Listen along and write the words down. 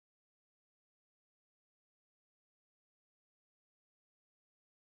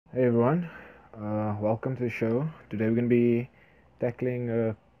Hey everyone, welcome to the show. Today we're going to be tackling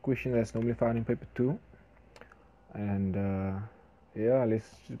a question that's normally found in paper 2, and yeah, let's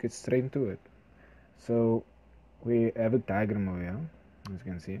just get straight into it. So we have a diagram over here, as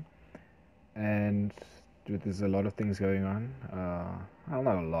you can see, and there's a lot of things going on. Well,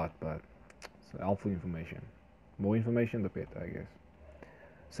 not a lot, but it's helpful information. More information, the better, I guess.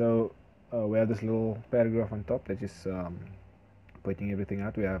 So we have this little paragraph on top that just pointing everything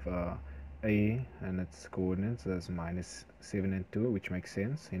out. We have a and its coordinates as minus 7 and 2, which makes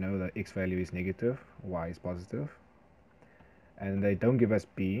sense. You know, the x value is negative, y is positive, and they don't give us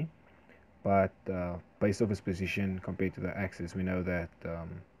b, but based off its position compared to the axis, we know that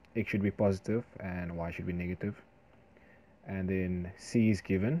x should be positive and y should be negative. And then c is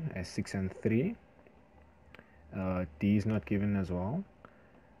given as 6 and 3. D is not given as well,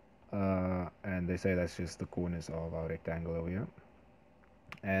 and they say that's just the corners of our rectangle over here.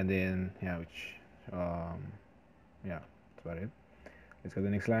 And then yeah, that's about it. Let's go to the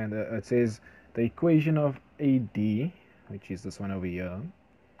next line. It says the equation of AD, which is this one over here,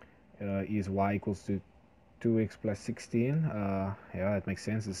 is y equals to 2x plus 16. Yeah, that makes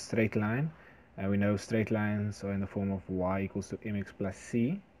sense. It's a straight line, and we know straight lines are in the form of y equals to mx plus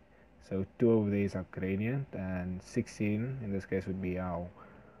c. So 2 over there is our gradient, and 16 in this case would be our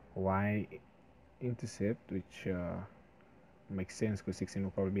y intercept, which makes sense because 16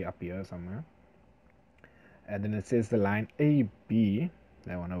 will probably be up here somewhere. And then it says the line AB,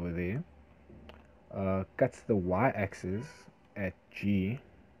 that one over there, cuts the y-axis at G,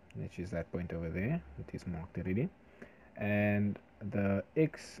 which is that point over there. It is marked already. And the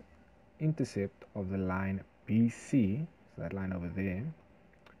x-intercept of the line BC, so that line over there,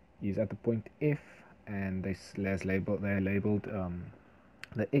 is at the point F, and they're labeled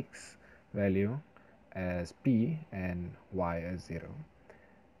the x value as P and y as 0.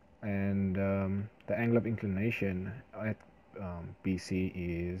 And the angle of inclination at BC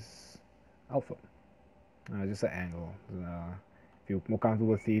is alpha. Just an angle. If you're more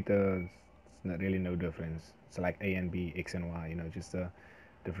comfortable with theta, it's not really no difference. It's like A and B, X and Y, just a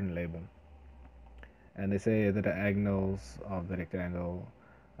different label. And they say the diagonals of the rectangle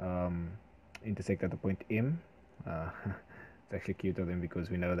intersect at the point M. It's actually cute of them because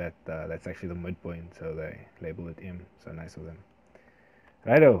we know that that's actually the midpoint, so they label it M. So nice of them.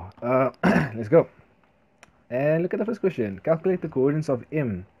 Righto, let's go. And look at the first question. Calculate the coordinates of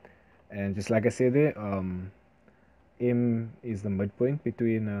M. And just like I said there, M is the midpoint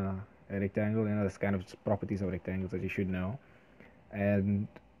between a rectangle, and that's kind of properties of rectangles that you should know. And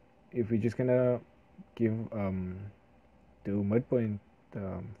if we're just gonna give do midpoint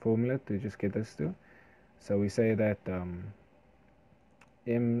formula to just get us to, so we say that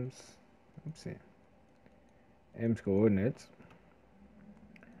M's coordinates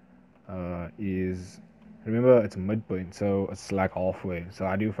is, remember, it's a midpoint, so it's like halfway. So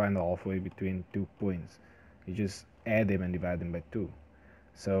how do you find the halfway between 2 points? You just add them and divide them by 2.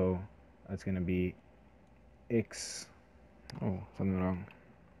 So that's going to be x, oh, something wrong.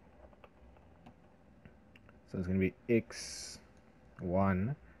 So it's going to be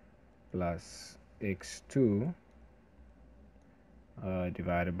x1 plus x2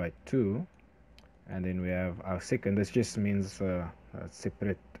 divided by 2. And then we have our second. This just means a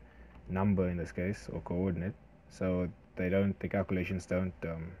separate number in this case, or coordinate. So the calculations don't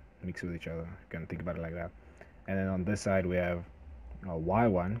mix with each other. You can think about it like that. And then on this side we have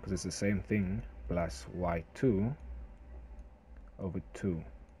y1, because it's the same thing, plus y2 over 2.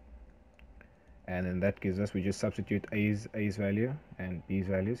 And then that gives us, we just substitute a's value and b's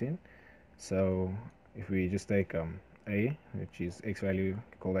values in. So if we just take a, which is x value,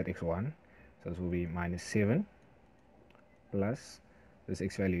 call that x1, so this will be minus 7 plus this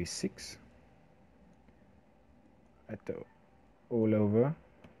x value is 6 at the all over,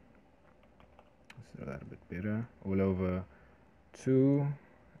 let's do that a bit better, all over 2,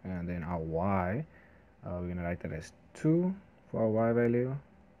 and then our y, we're going to write that as 2 for our y value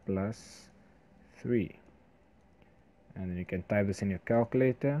plus 3. And then you can type this in your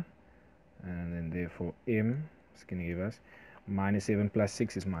calculator, and then therefore m is going to give us minus 7 plus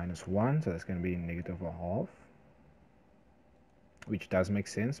 6 is minus 1, so that's going to be negative a half, which does make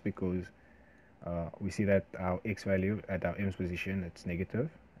sense because we see that our x value at our m's position, it's negative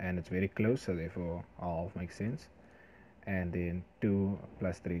and it's very close, so therefore a half makes sense. And then 2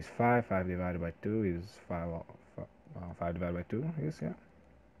 plus 3 is 5. 5 divided by 2 is 5. 5 divided by 2 is, yeah.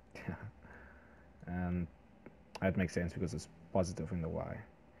 And that makes sense because it's positive in the y.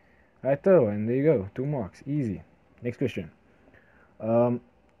 Right, though, and there you go, 2 marks, easy. Next question.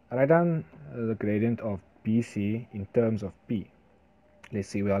 Write down the gradient of BC in terms of P. Let's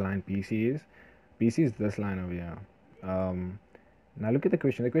see where our line BC is. BC is this line over here. Now look at the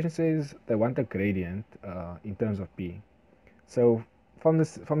question. The question says they want a gradient in terms of P. So from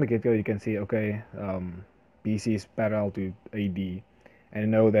the get-go, you can see, okay, BC is parallel to AD, and you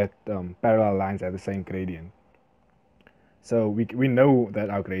know that parallel lines have the same gradient. So we know that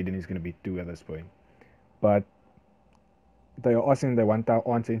our gradient is going to be 2 at this point. But they are asking they want our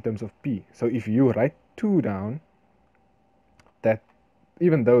answer in terms of P. So if you write 2 down, that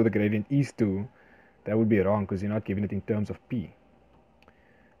even though the gradient is 2, that would be wrong because you're not giving it in terms of P.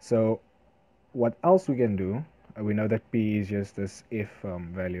 So what else we can do, we know that P is just this F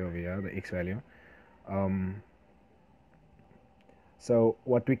value over here, the X value. So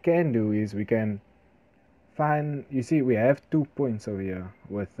what we can do is we can find, you see we have 2 points over here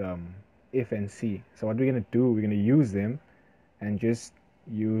with F and C. So what we're going to do, we're going to use them and just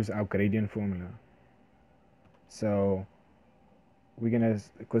use our gradient formula. So we're going to,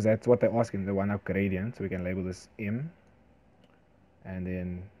 because that's what they're asking, they want our gradient, so we can label this M, and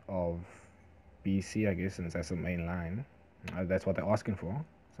then of BC, I guess, since that's the main line, that's what they're asking for.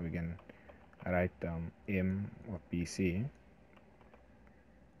 So we can write M of BC.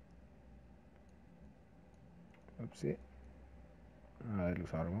 Oopsie. That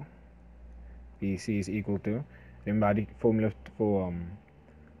looks horrible. BC is equal to, remember the formula for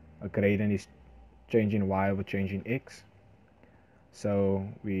a gradient is change in y over change in x. So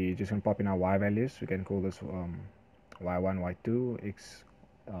we just going to pop in our y values. We can call this y1, y2,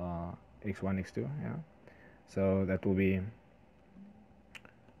 x1, x2. Yeah. So that will be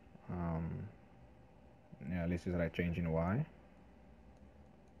yeah. Let's just write change in y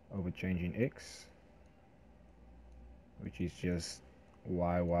over change in x, which is just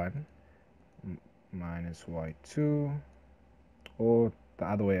y1 minus y2, or the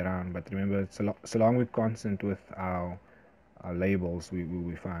other way around. But remember, so long we're constant with our labels, we will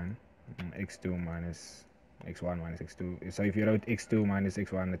be fine. X2 minus x1 minus x2. So if you wrote x2 minus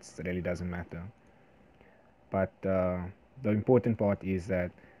x1, it really doesn't matter. But the important part is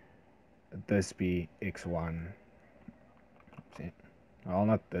that this be x1. See? Well,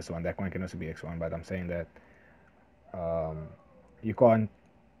 not this one. That one can also be x1, but I'm saying that you can't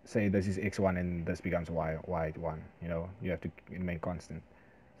say this is x1 and this becomes y1. You know, you have to remain constant.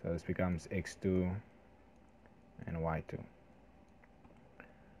 So this becomes x2 and y2.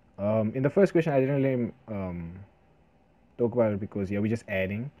 In the first question, I didn't really talk about it because, yeah, we're just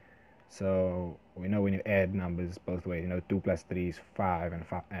adding. So we know when you add numbers both ways, you know, 2 plus 3 is 5,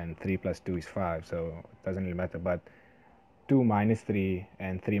 and 3 plus 2 is 5. So it doesn't really matter. But 2 minus 3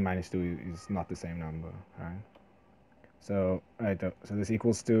 and 3 minus 2 is not the same number, right? So so this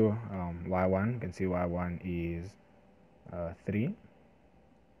equals to y1. You can see y1 is 3.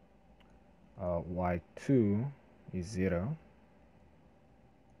 Y2 is 0.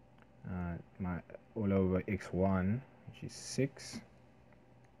 All over x1, which is 6,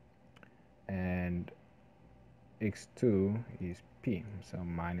 and x2 is p, so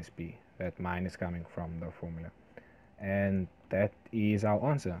minus p. That minus coming from the formula, and that is our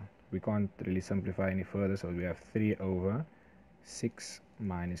answer. We can't really simplify any further, so we have 3 over 6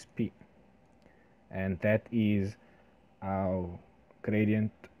 minus p, and that is our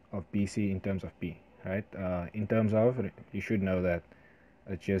gradient of BC in terms of p, right? In terms of, you should know that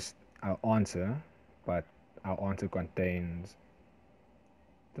it's just our answer, but our answer contains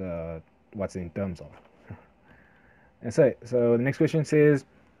what's in terms of. And so the next question says,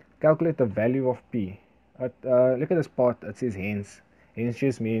 calculate the value of p. Look at this part. It says hence. Hence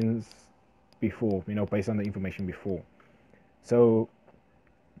just means before, you know, based on the information before. So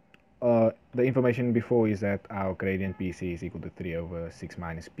the information before is that our gradient BC is equal to 3 over 6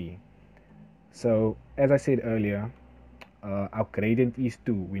 minus p. So as I said earlier, our gradient is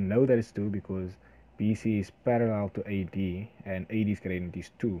 2. We know that it's 2 because BC is parallel to AD, and AD's gradient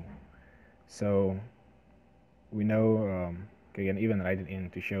is 2. So we know, you can even write it in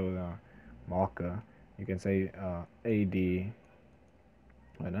to show the marker. You can say AD,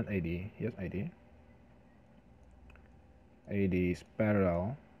 not AD, yes, AD. AD is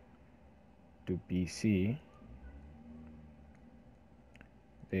parallel to BC,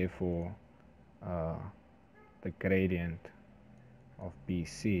 therefore the gradient of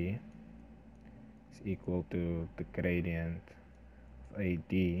BC is equal to the gradient of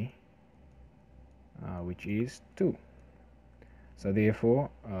AD, which is 2. So therefore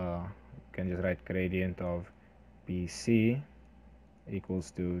you can just write gradient of BC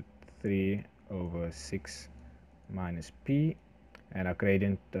equals to 3 over 6 minus p, and our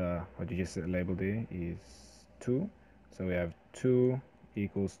gradient, what you just labeled there, is 2. So we have 2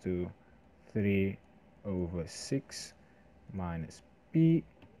 equals to 3 over 6 minus p,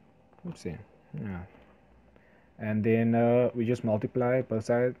 oopsie, yeah, and then we just multiply both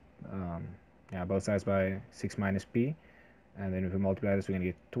sides, yeah, both sides by 6 minus p, and then if we multiply this, we're going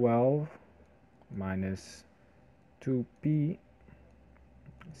to get 12 minus 2p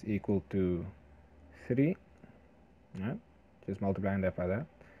is equal to 3. Yeah, just multiplying that by that,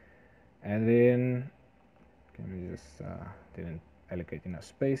 and then can we just didn't allocate enough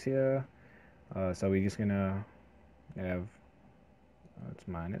space here, so we're just gonna have it's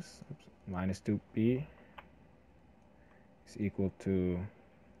minus 2p is equal to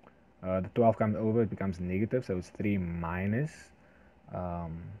the 12 comes over, it becomes negative, so it's 3 minus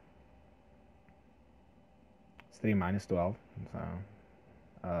it's 3 minus 12,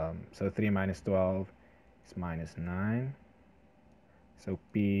 so 3 minus 12 is minus 9, so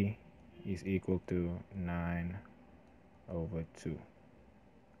p is equal to 9 over 2.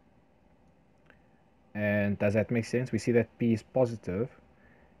 And does that make sense? We see that p is positive,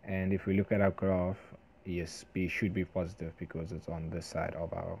 and if we look at our graph, yes, p should be positive because it's on this side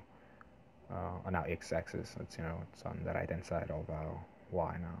of our on our x-axis. It's, you know, it's on the right hand side of our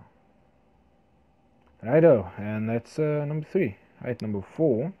y now. Righto, and that's number 3. Right, number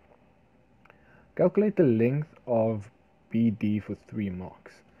 4. Calculate the length of BD for 3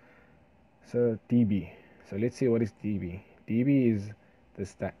 marks. So DB. So let's see, what is DB. DB is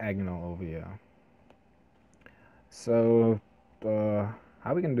this diagonal over here. So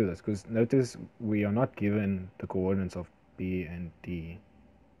how we can do this? Because notice we are not given the coordinates of B and D.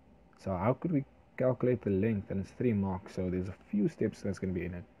 So how could we calculate the length? And it's 3 marks, so there's a few steps that's going to be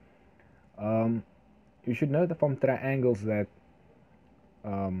in it. You should know that from triangles that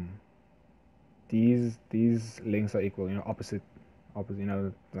these lengths are equal. You know, opposite. You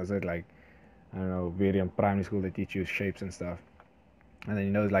know, that's it. Like, I don't know, very in primary school they teach you shapes and stuff. And then,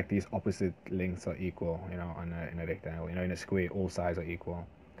 you know, like these opposite lengths are equal, you know, in a rectangle. You know, in a square, all sides are equal.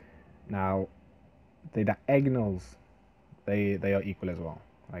 Now, the diagonals, they are equal as well,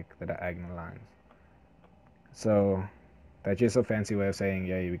 like the diagonal lines. So that's just a fancy way of saying,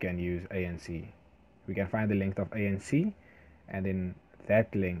 yeah, we can use A and C. We can find the length of A and C, and then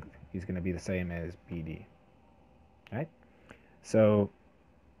that length is going to be the same as BD, right? So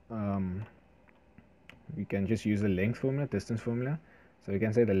we can just use the length formula, distance formula. So we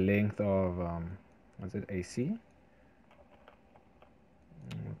can say the length of what's it, AC?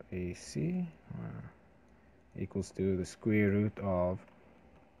 AC equals to the square root of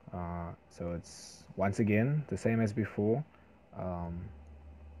so it's once again the same as before.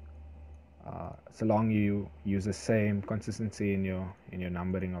 So long you use the same consistency in your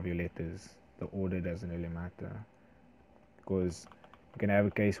numbering of your letters, the order doesn't really matter, because you can have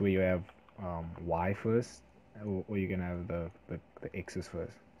a case where you have y first, or you can have the x's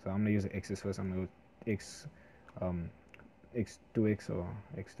first. So I'm going to use the x's first. I'm going to go x x2x or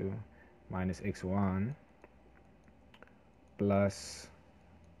x2 minus x1 plus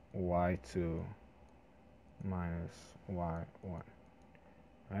y2 minus y1,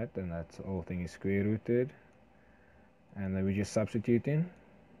 right? And that's the whole thing is square rooted, and then we just substitute in.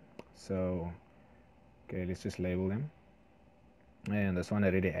 So okay, let's just label them. And this one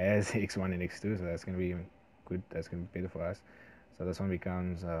already has x1 and x2, so that's going to be good. That's going to be better for us. So this one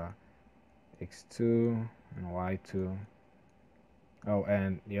becomes x2 and y2. Oh,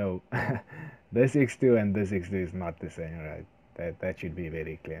 and yo, this x2 and this x2 is not the same, right? That should be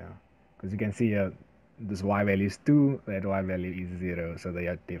very clear, because you can see this y value is 2, that y value is 0, so they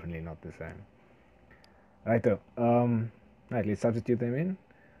are definitely not the same. Right, right, let's substitute them in.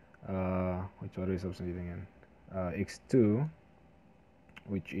 Which order are we substituting in? X2,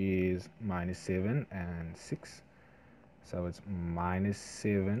 which is minus 7 and 6, so it's minus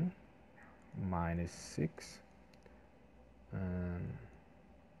 7 minus 6, and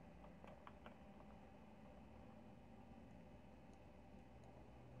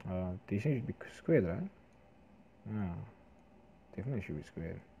these should be squared, right? Yeah, definitely should be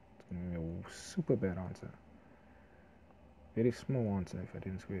squared. It's going to be a super bad answer, very small answer if I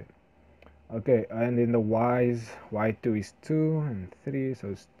didn't square it. Okay, and then the y's, y2 is 2 and 3, so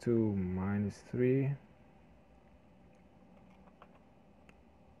it's 2 minus 3,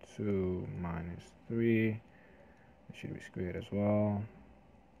 2 minus 3, it should be squared as well,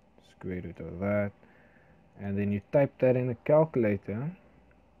 square root of that, and then you type that in the calculator,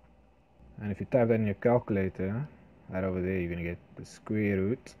 and if you type that in your calculator, right over there, you're going to get the square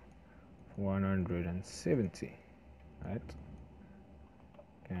root of 170, right?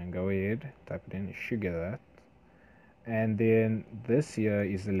 And go ahead, type it in, you should get that. And then this here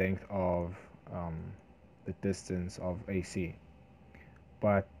is the length of the distance of AC.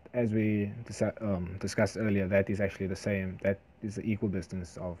 But as we discussed earlier, that is actually the same. That is the equal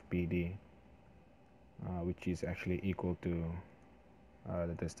distance of BD, which is actually equal to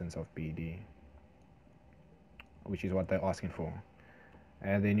the distance of BD, which is what they're asking for.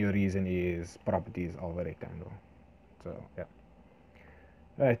 And then your reason is properties of a rectangle. So yeah.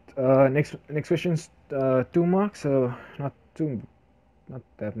 Right. Next question's 2 marks. So not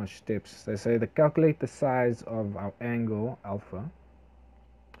that much steps. They say to calculate the size of our angle alpha,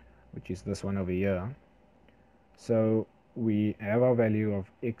 which is this one over here. So we have our value of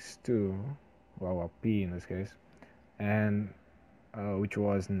x2, well, our p in this case, and which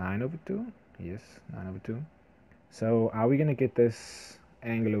was 9 over 2. Yes, 9 over 2. So are we going to get this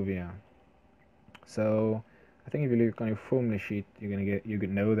angle over here? So I think if you look on your formula sheet, you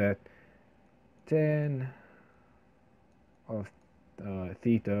could know that tan of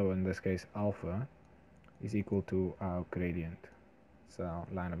theta, or in this case alpha, is equal to our gradient, so our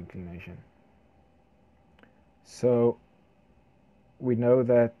line of inclination. So we know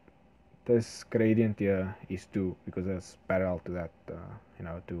that this gradient here is 2 because it's parallel to that,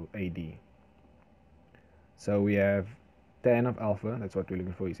 to AD. So we have tan of alpha, that's what we're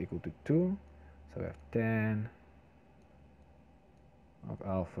looking for, is equal to 2. So we have tan of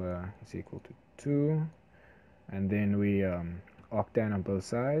alpha is equal to 2. And then we arctan on both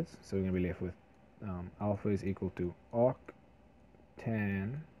sides. So we're going to be left with alpha is equal to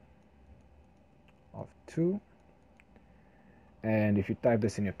arctan of 2. And if you type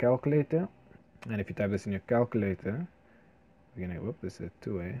this in your calculator, we're gonna, whoop, this is a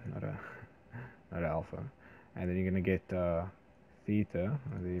 2a, not a alpha. And then you're gonna get theta,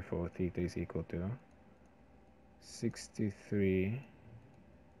 therefore theta is equal to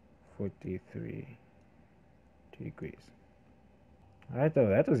 63.43 degrees. Alright,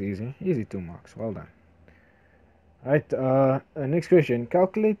 that was easy 2 marks, well done. Alright, next question,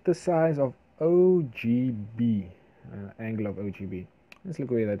 calculate the size of OGB, angle of OGB. Let's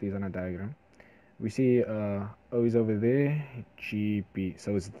look where that is on a diagram. We see O is over there, GB,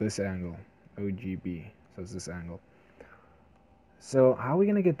 so it's this angle, OGB, so it's this angle. So how are we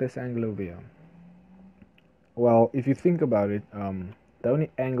going to get this angle over here? Well, if you think about it, the only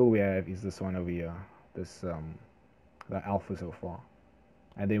angle we have is this one over here, this the alpha so far.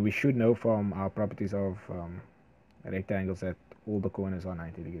 And then we should know from our properties of rectangles that all the corners are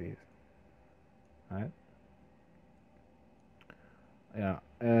 90 degrees. Right? Yeah,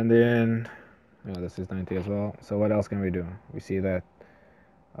 and then this is 90 as well. So what else can we do? We see that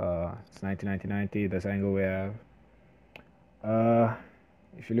it's 90, 90, 90, this angle we have.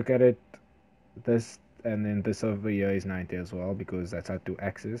 If you look at it, this and then this over here is 90 as well, because that's our two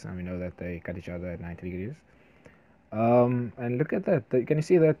axes, and we know that they cut each other at 90 degrees. And look at that. Can you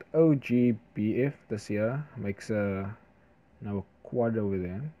see that OGBF, this here, makes a quad over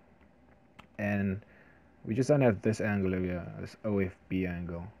there? And we just don't have this angle over here, this OFB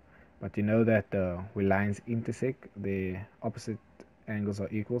angle. But you know that where lines intersect, the opposite angles are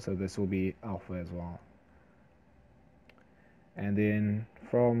equal, so this will be alpha as well. And then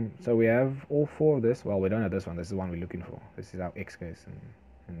so we have all four of this. Well, we don't have this one. This is the one we're looking for. This is our x case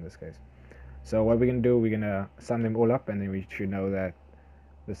in this case. So what we're going to do, we're going to sum them all up, and then we should know that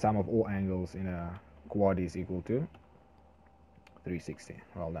the sum of all angles in a quad is equal to 360.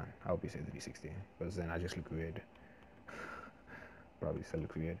 Well done. I hope you said 360, because then I just look weird. Probably still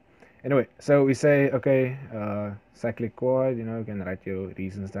looks weird. Anyway, so we say, okay, cyclic quad, you can write your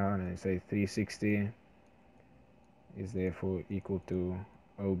reasons down, and say 360 is therefore equal to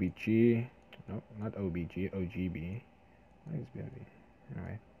OBG, no, not OBG, OGB. What is BRB?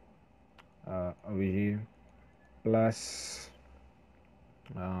 Anyway, OBG plus,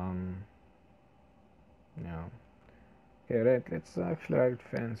 okay, right, let's actually write it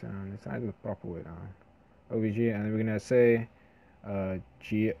fancy, let's write it the proper way down. OBG, and we're gonna say GOF,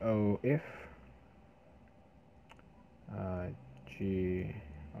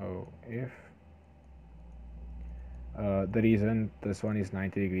 GOF. The reason this one is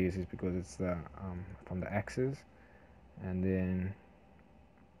 90 degrees is because it's the from the axis, and then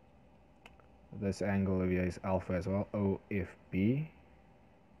this angle over here is alpha as well, OFB,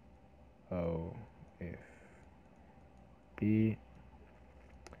 OFB.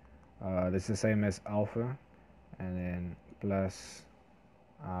 This is the same as alpha, and then plus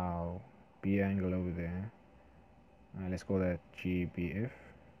our B angle over there. Let's call that GBF.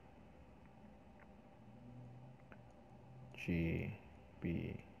 GBF.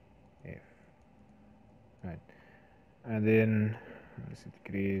 Right, and then let's see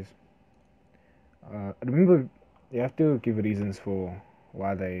degrees. Remember, you have to give reasons for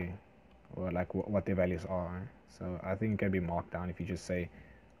why they, or like what their values are. So I think it can be marked down if you just say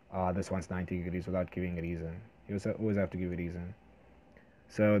this one's 90 degrees without giving a reason. You also always have to give a reason.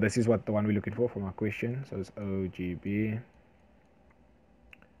 So this is what the one we're looking for from our question. So it's OGB.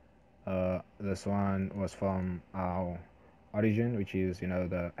 This one was from our origin, which is,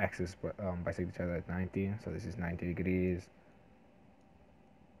 the axis bisect each other at 90. So this is 90 degrees.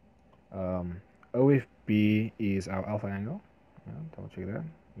 OFB is our alpha angle. Double check that.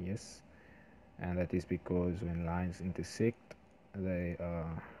 Yes. And that is because when lines intersect, they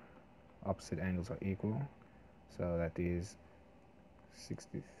opposite angles are equal. So that is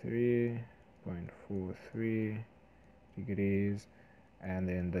 63.43 degrees, and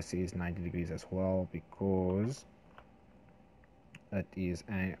then this is 90 degrees as well because that is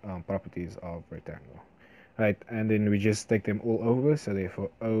properties of rectangle, right? And then we just take them all over. So therefore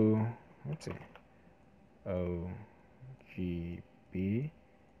OGB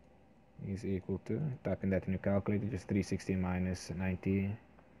is equal to, type in that in your calculator, just 360 minus 90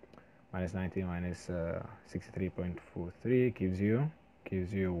 minus 63.43 gives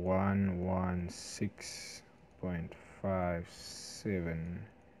you 116.57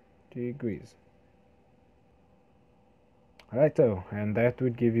 degrees. Righto, and that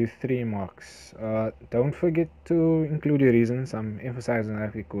would give you 3 marks. Don't forget to include your reasons. I'm emphasizing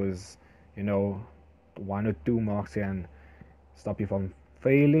that because 1 or 2 marks can stop you from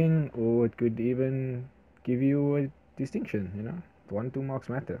failing, or it could even give you a distinction. 1 or 2 marks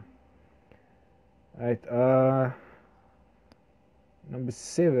matter. Right, number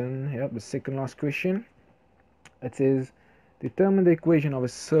 7, the second last question. It says, determine the equation of a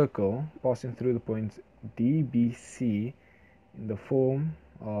circle passing through the points D, B, C in the form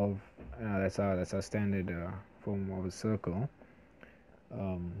of, that's our standard form of a circle. We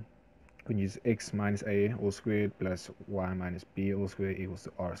can use x minus a all squared plus y minus b all squared equals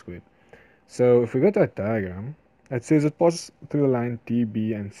to r squared. So if we go to our diagram, it says it passes through the line D,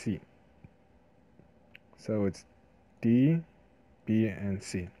 B, and C. So it's D, B, and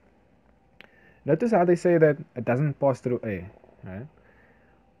C. Notice how they say that it doesn't pass through A, right?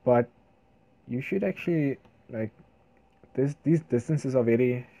 But you should actually, these distances are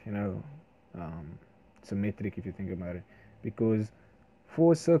very, symmetric if you think about it. Because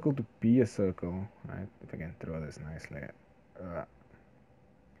for a circle to be a circle, right? If I can draw this nicely,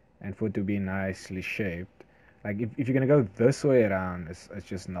 and for it to be nicely shaped, like if you're gonna go this way around, it's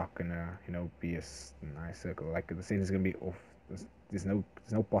just not gonna be a nice circle. Like the center is gonna be off. There's no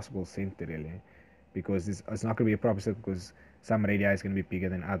possible center really, because it's not gonna be a proper circle because some radii is gonna be bigger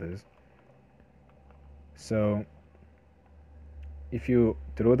than others. So if you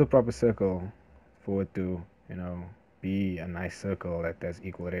draw the proper circle for it to be a nice circle that has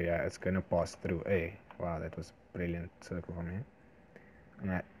equal radii, it's gonna pass through A. Wow, that was a brilliant circle for me.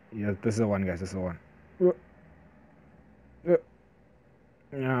 Yeah, this is the one, guys. This is the one.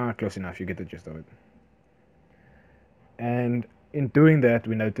 Close enough. You get the gist of it. And in doing that,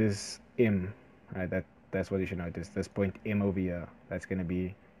 we notice M. Right, that's what you should notice. This point M over here. That's going to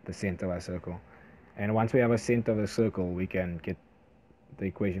be the center of our circle. And once we have a center of the circle, we can get the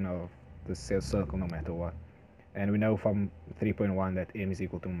equation of the circle no matter what. And we know from 3.1 that M is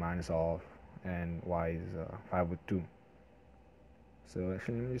equal to minus half and Y is 5/2. So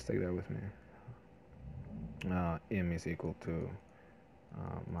actually, let me just take that with me. M is equal to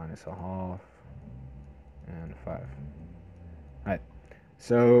minus a half and 5. Right.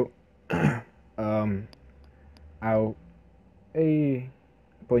 So our A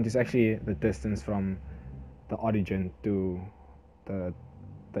point is actually the distance from the origin to the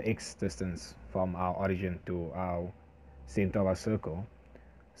x distance from our origin to our center of our circle.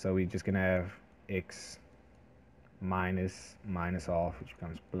 So we're just gonna have x minus half, which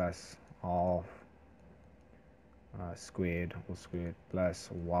becomes plus half squared or squared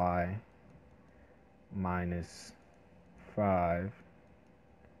plus y minus 5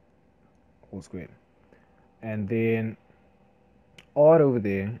 whole squared. And then r over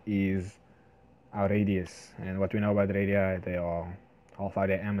there is our radius, and what we know about radii, they are half our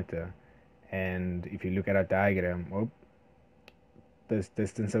diameter. And if you look at our diagram, this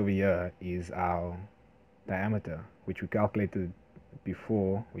distance over here is our diameter, which we calculated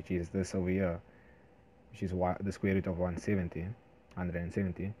before, which is this over here, which is the square root of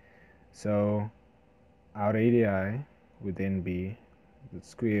 170. So our radii would then be the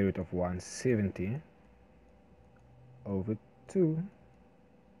square root of 170 over 2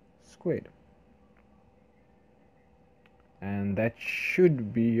 squared. And that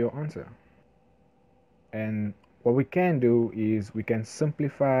should be your answer. And what we can do is we can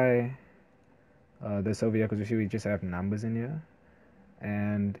simplify this over here, because you see we just have numbers in here.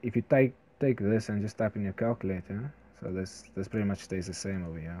 And if you take this and just type in your calculator, So this pretty much stays the same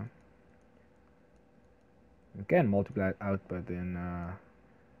over here. You can multiply it out, but then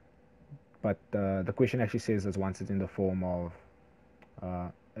the question actually says that once it's in the form of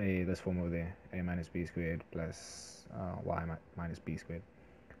this form over there, a minus b squared plus y minus b squared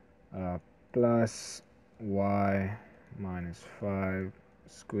plus y minus 5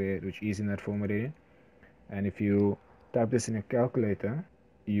 squared, which is in that form already. And if you type this in a calculator,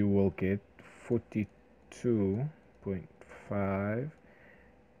 you will get 42.5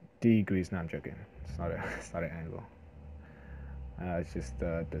 degrees. No, I'm joking. It's not it's not an angle. It's just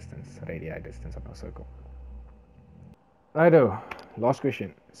the distance, radii distance of our circle. Righto, last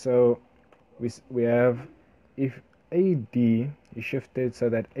question. So we have, if AD is shifted so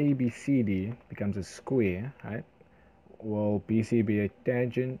that ABCD becomes a square, right? Will BC be a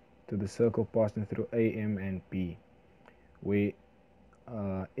tangent to the circle passing through AM and B, where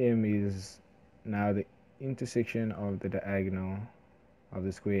M is now the intersection of the diagonal of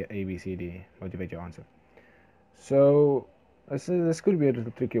the square ABCD? Motivate your answer. So this could be a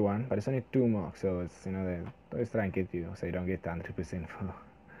little tricky one, but it's only 2 marks, so it's, they always try and get you, so you don't get 100% for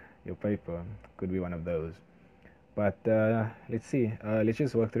your paper. Could be one of those. But let's see. Let's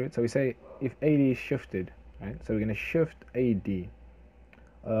just work through it. So we say if AD is shifted, right? So we're going to shift AD. We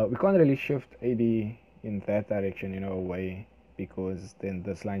can't really shift AD in that direction, away, because then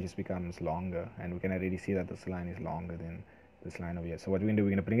this line just becomes longer, and we can already see that this line is longer than this line over here. So what we're going to do,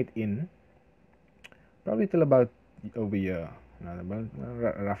 we're going to bring it in, probably till about over here,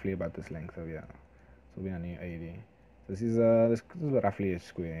 roughly about this length over here. So we're near AD. So this is roughly a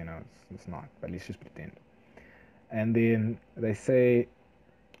square, it's not, but let's just pretend. And then they say,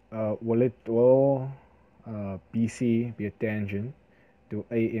 will BC be a tangent to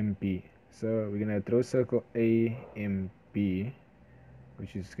AMB? So we're gonna draw a circle AMB,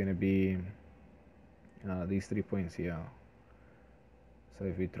 which is gonna be these 3 points here. So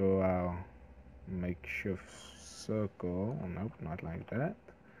if we draw our makeshift circle, oh, nope, not like that.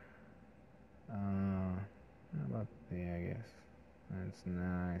 About there, I guess. That's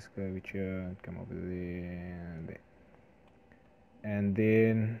nice curvature. Come over there. And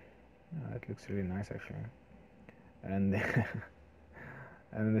then it looks really nice actually. And then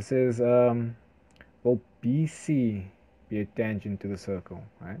and this is will BC be a tangent to the circle,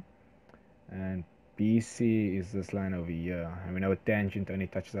 right? And BC is this line over here, and we know a tangent only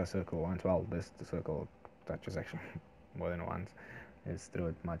touches our circle once. Well, the circle touches actually more than once. Let's draw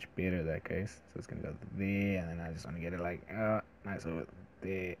it much better in that case. So it's gonna go there, and then I just want to get it like nice over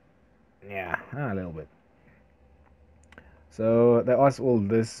there. Yeah, a little bit. So they ask, will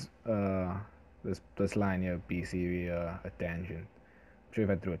this line here BC be a tangent? I'm sure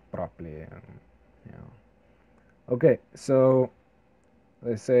if I drew it properly. Okay, so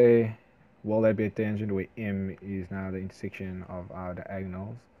let's say, will that be a tangent where M is now the intersection of our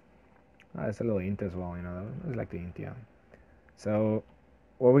diagonals? It's a little hint as well, it's like the hint here. So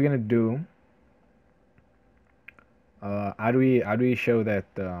what we're gonna do, how do we show that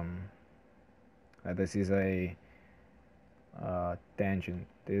that this is a tangent?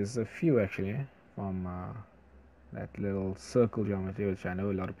 There's a few actually from that little circle geometry, which I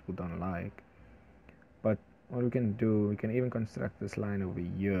know a lot of people don't like. But what we can do, we can even construct this line over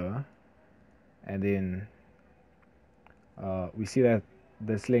here, and then we see that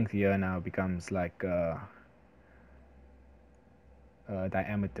this length here now becomes like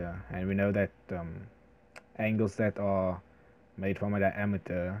diameter, and we know that angles that are made from a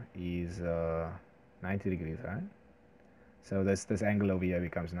diameter is 90 degrees, right? So this angle over here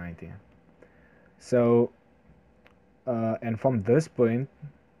becomes 90. So and from this point,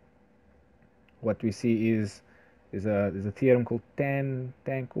 what we see is there's a theorem called tan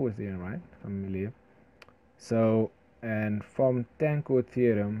chord theorem, right? Familiar. So, and from tan chord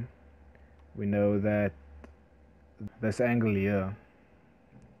theorem, we know that this angle here,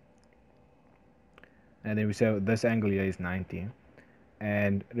 and then we say this angle here is 90.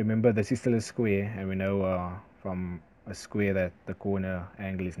 And remember, this is still a square, and we know from a square that the corner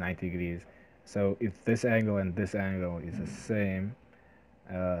angle is 90 degrees. So if this angle and this angle is the same,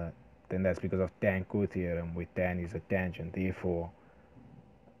 then that's because of tan chord theorem, where tan is a tangent. Therefore,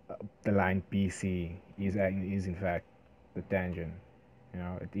 the line BC is in fact the tangent.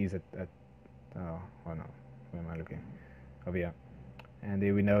 It is oh no, where am I looking? Over here. And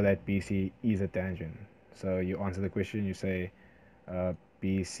then we know that BC is a tangent. So you answer the question, you say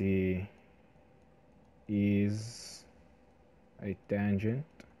BC is a tangent.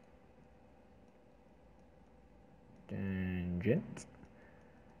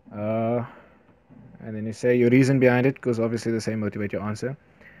 And then you say your reason behind it, because obviously the same motivate your answer.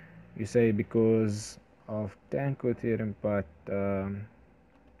 You say because of Danko theorem, but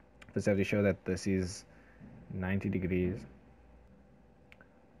first I have to show that this is 90 degrees.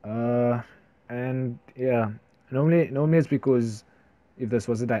 And yeah, normally it's because if this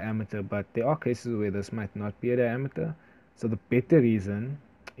was a diameter, but there are cases where this might not be a diameter. So the better reason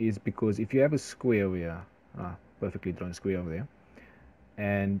is because if you have a square over here, perfectly drawn square over there,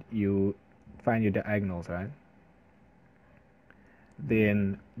 and you find your diagonals, right?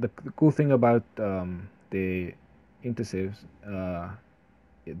 Then the cool thing about the intercepts,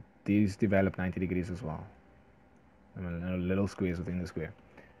 these develop 90 degrees as well. I mean, little squares within the square.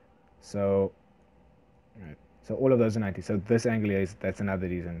 So, right. So all of those are 90. So this angle is, that's another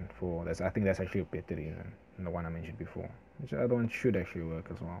reason for this. I think that's actually a better reason than the one I mentioned before. Which the other one should actually work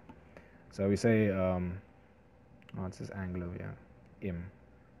as well. So we say, it's this angle over here, M.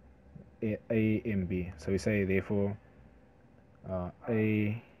 AMB. So we say therefore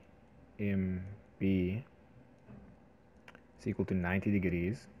AMB is equal to 90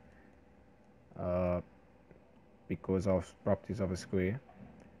 degrees because of properties of a square.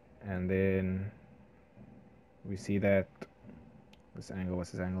 And then we see that this angle,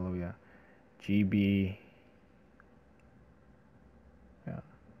 what's this angle over here? GB, yeah,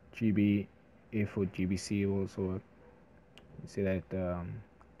 GBF or GBC also work. You see that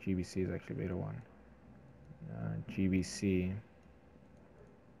GBC is actually a better one. GBC,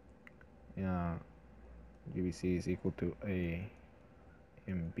 yeah, GBC is equal to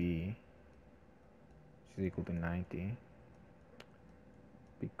AMB, which is equal to 90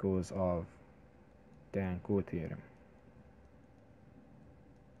 because of Danko theorem.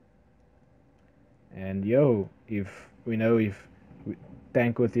 And if we know if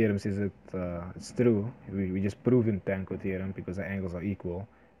Danko theorem says that it's true, we just proven Danko theorem because the angles are equal,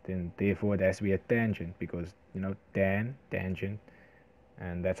 then therefore it has to be a tangent because, tangent,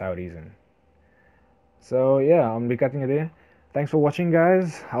 and that's our reason. So yeah, I'm be cutting it there. Thanks for watching,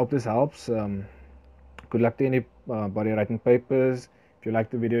 guys. I hope this helps. Good luck to anybody writing papers. If you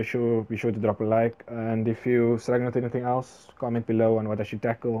like the video, be sure to drop a like. And if you're struggling with anything else, comment below on what I should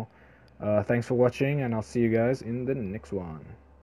tackle. Thanks for watching, and I'll see you guys in the next one.